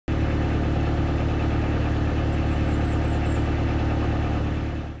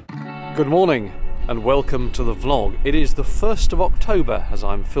Good morning and welcome to the vlog. It is the 1st of October as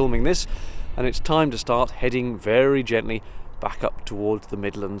I'm filming this, and it's time to start heading very gently back up towards the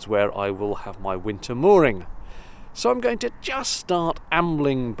Midlands where I will have my winter mooring. So I'm going to just start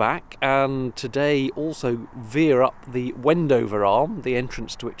ambling back, and today also veer up the Wendover Arm, the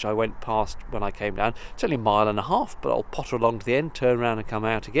entrance to which I went past when I came down. It's only a mile and a half, but I'll potter along to the end, turn around and come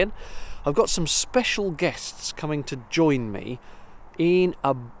out again. I've got some special guests coming to join me in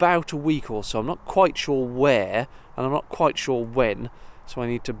about a week or so. I'm not quite sure where, and I'm not quite sure when, so I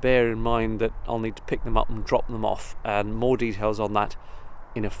need to bear in mind that I'll need to pick them up and drop them off, and more details on that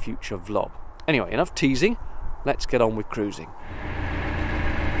in a future vlog. Anyway, enough teasing. Let's get on with cruising.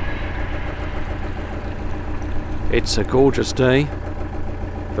 It's a gorgeous day.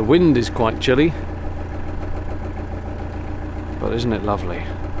 The wind is quite chilly, but isn't it lovely?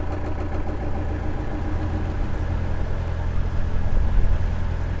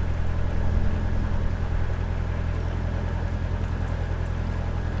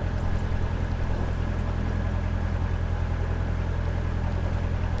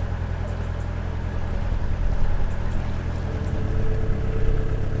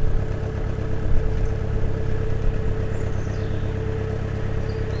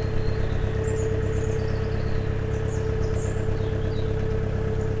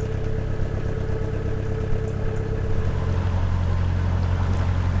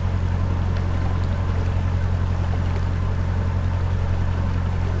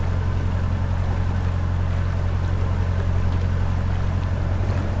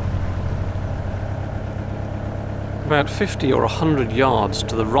 About 50 or 100 yards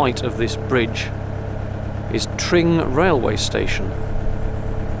to the right of this bridge is Tring railway station,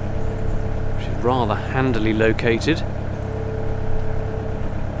 which is rather handily located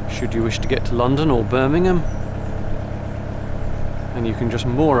should you wish to get to London or Birmingham. And you can just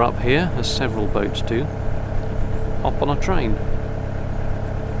moor up here, as several boats do, hop on a train.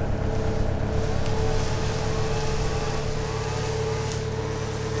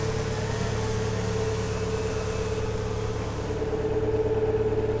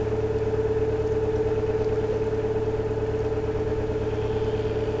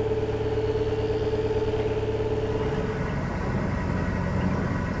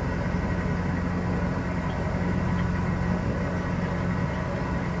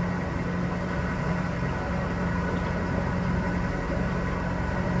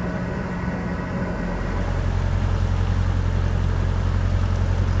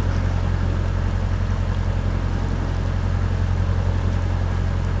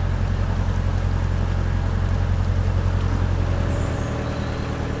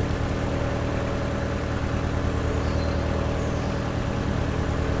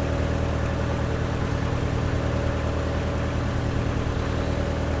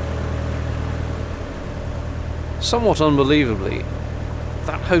 Somewhat unbelievably,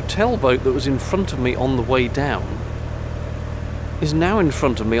 that hotel boat that was in front of me on the way down is now in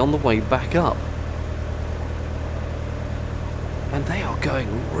front of me on the way back up. And they are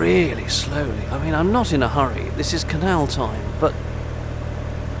going really slowly. I mean, I'm not in a hurry, this is canal time, but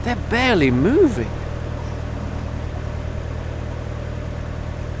they're barely moving.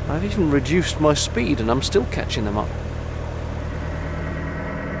 I've even reduced my speed and I'm still catching them up.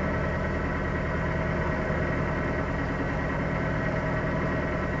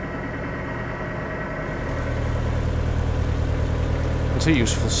 It's a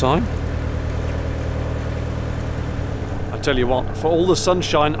useful sign. I tell you what, for all the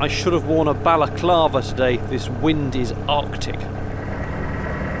sunshine, I should have worn a balaclava today. This wind is arctic.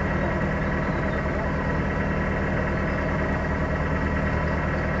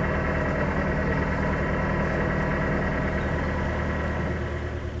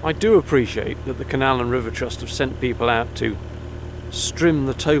 I do appreciate that the Canal and River Trust have sent people out to strim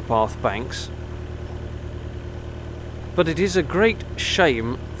the towpath banks. But it is a great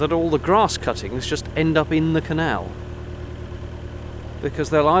shame that all the grass cuttings just end up in the canal, because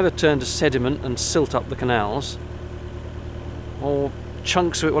they'll either turn to sediment and silt up the canals, or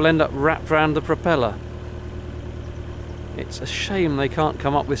chunks of it will end up wrapped around the propeller. It's a shame they can't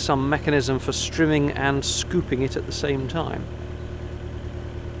come up with some mechanism for strimming and scooping it at the same time.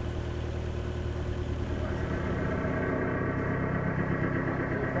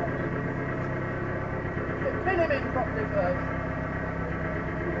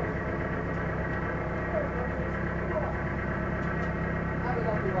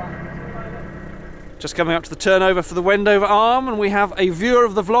 Just coming up to the turnover for the Wendover Arm, and we have a viewer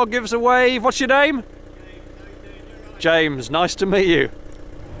of the vlog. Give us a wave. What's your name? James, nice to meet you.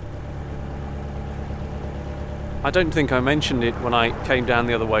 I don't think I mentioned it when I came down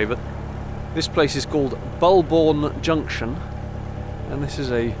the other way, but This place is called Bulbourne Junction, and this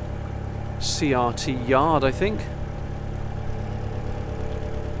is a CRT yard, I think.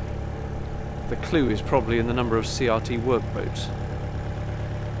 The clue is probably in the number of CRT workboats.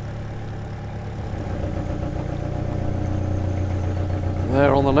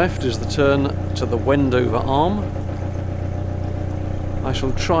 There on the left is the turn to the Wendover Arm. I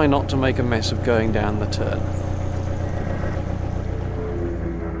shall try not to make a mess of going down the turn.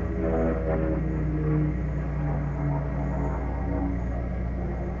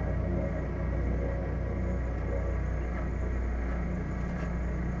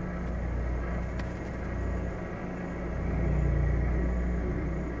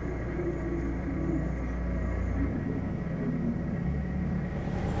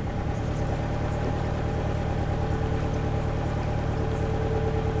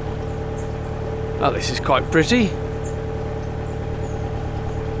 Oh, this is quite pretty.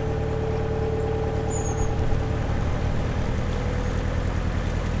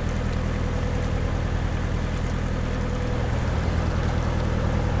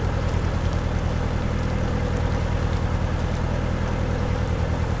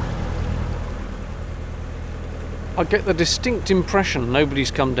 I get the distinct impression nobody's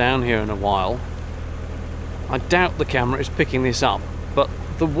come down here in a while. I doubt the camera is picking this up, but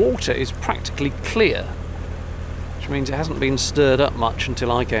the water is practically clear, which means it hasn't been stirred up much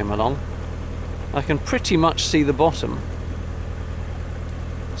until I came along. I can pretty much see the bottom.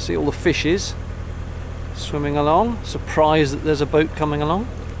 See all the fishes swimming along, surprised that there's a boat coming along.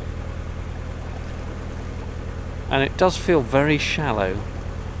 And it does feel very shallow.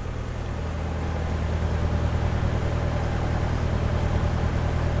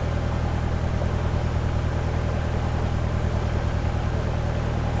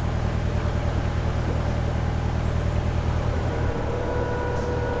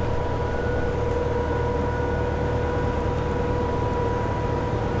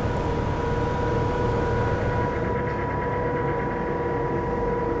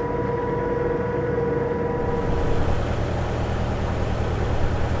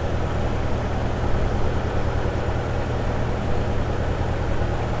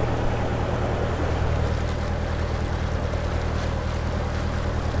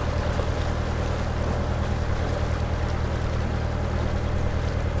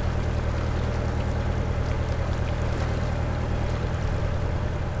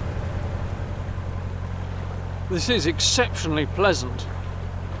 This is exceptionally pleasant,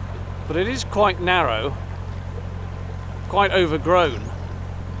 but it is quite narrow, quite overgrown.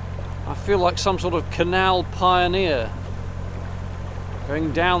 I feel like some sort of canal pioneer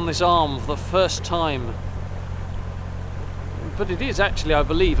going down this arm for the first time. But it is actually, I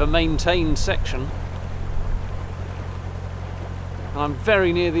believe, a maintained section. I'm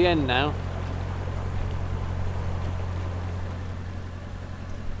very near the end now.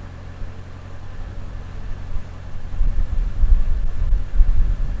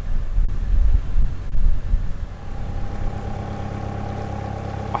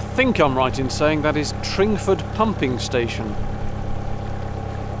 I think I'm right in saying that is Tringford Pumping Station.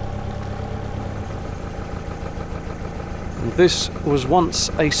 And this was once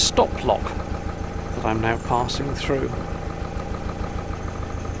a stop lock that I'm now passing through.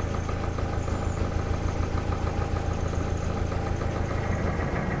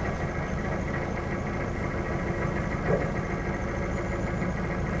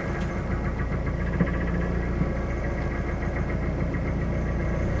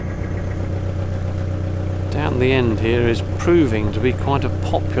 Down the end here is proving to be quite a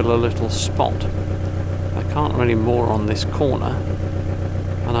popular little spot. I can't really moor on this corner,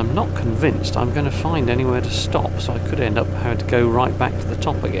 and I'm not convinced I'm going to find anywhere to stop, so I could end up having to go right back to the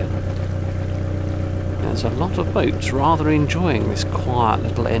top again. There's a lot of boats rather enjoying this quiet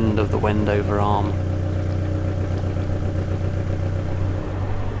little end of the Wendover Arm.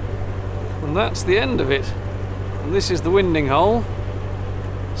 And that's the end of it. And this is the winding hole.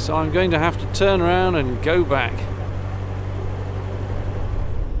 So I'm going to have to turn around and go back.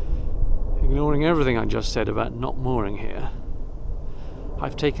 Ignoring everything I just said about not mooring here,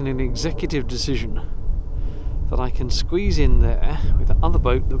 I've taken an executive decision that I can squeeze in there with the other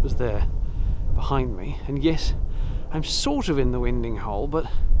boat that was there behind me. And yes, I'm sort of in the winding hole, but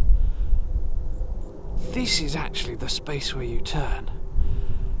this is actually the space where you turn.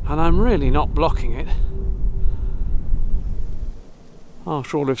 And I'm really not blocking it.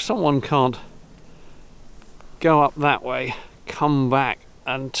 After all, if someone can't go up that way, come back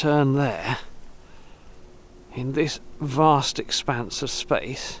and turn there, in this vast expanse of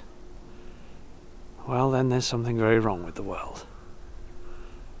space, well then there's something very wrong with the world.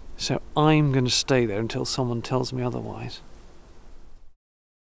 So I'm going to stay there until someone tells me otherwise.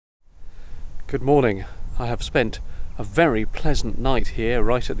 Good morning. I have spent a very pleasant night here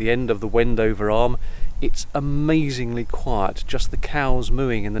right at the end of the Wendover Arm. It's amazingly quiet, just the cows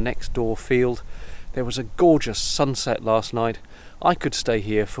mooing in the next door field. There was a gorgeous sunset last night. I could stay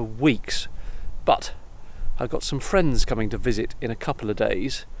here for weeks, but I've got some friends coming to visit in a couple of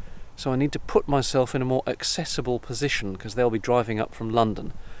days, so I need to put myself in a more accessible position because they'll be driving up from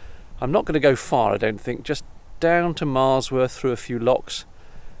London. I'm not going to go far, I don't think, just down to Marsworth through a few locks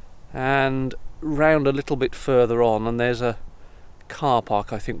and round a little bit further on, and there's a car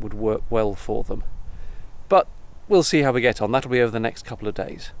park I think would work well for them. But we'll see how we get on. That'll be over the next couple of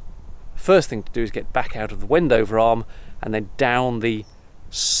days. First thing to do is get back out of the Wendover Arm and then down the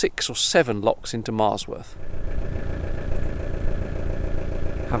 6 or 7 locks into Marsworth.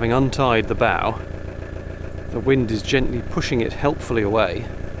 Having untied the bow, the wind is gently pushing it helpfully away,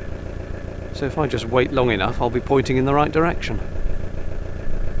 so if I just wait long enough I'll be pointing in the right direction.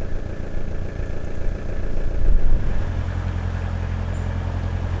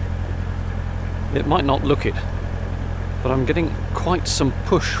 It might not look it, but I'm getting quite some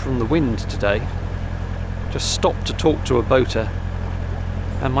push from the wind today. Just stopped to talk to a boater,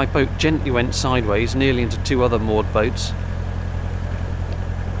 and my boat gently went sideways, nearly into 2 other moored boats.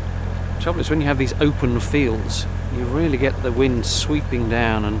 The trouble is, when you have these open fields, you really get the wind sweeping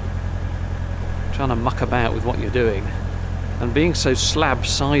down and trying to muck about with what you're doing. And being so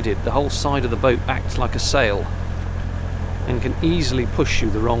slab-sided, the whole side of the boat acts like a sail and can easily push you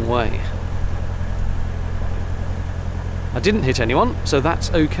the wrong way. I didn't hit anyone, so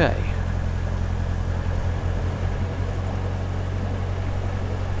that's okay.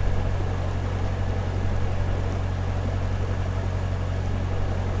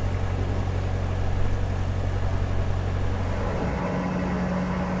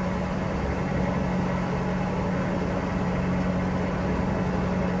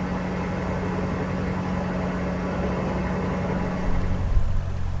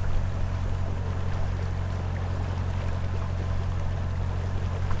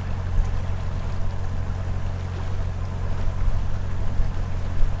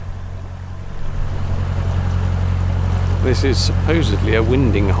 This is supposedly a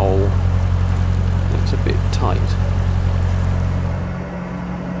winding hole. It's a bit tight.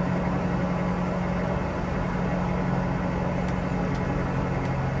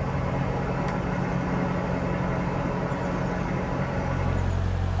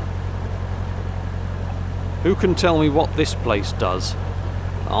 Who can tell me what this place does?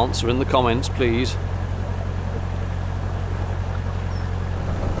 Answer in the comments, please.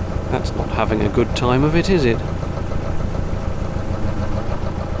 That's not having a good time of it, is it?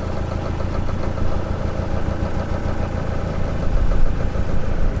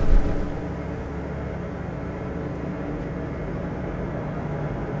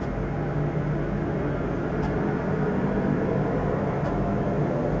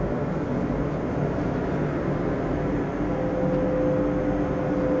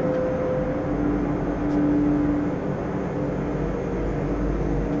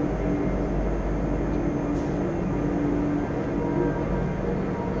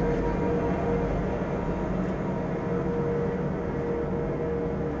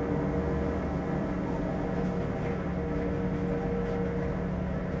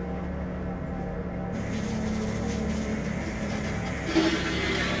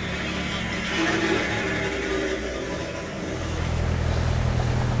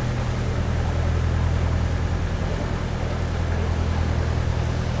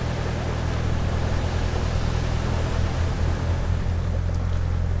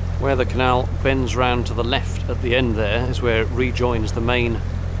 Where the canal bends round to the left at the end there is where it rejoins the main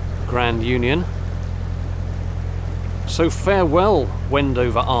Grand Union. So farewell,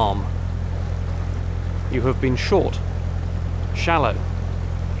 Wendover Arm. You have been short, shallow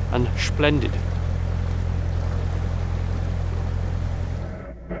and splendid.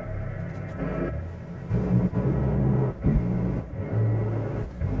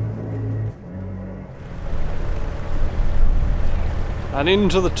 And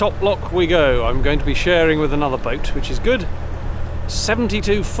into the top lock we go. I'm going to be sharing with another boat, which is good.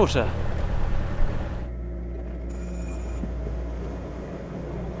 72-footer.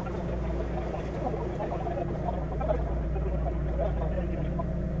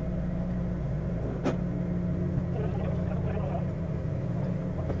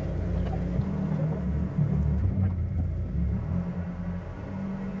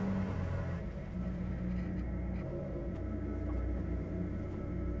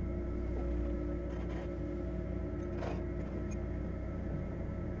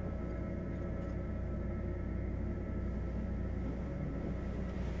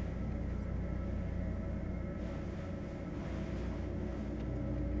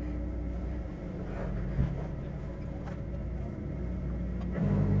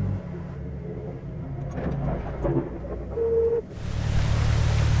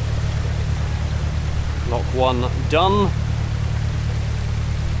 1 done.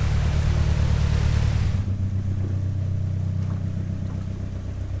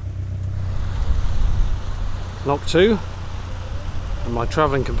 Lock 2, and my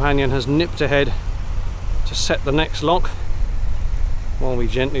travelling companion has nipped ahead to set the next lock while we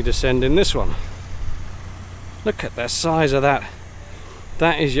gently descend in this one. Look at the size of that.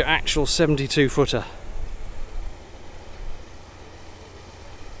 That is your actual 72 footer.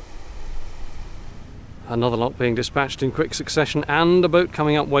 Another lock being dispatched in quick succession and a boat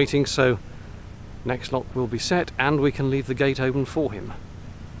coming up waiting, so next lock will be set and we can leave the gate open for him.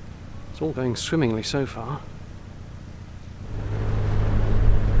 It's all going swimmingly so far.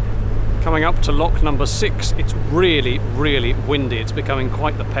 Coming up to lock number 6, it's really, really windy. It's becoming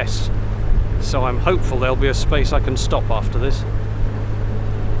quite the pest. So I'm hopeful there'll be a space I can stop after this.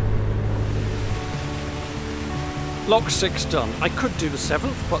 Lock 6 done. I could do the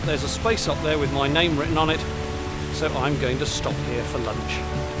 7th, but there's a space up there with my name written on it, so I'm going to stop here for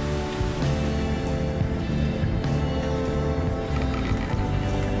lunch.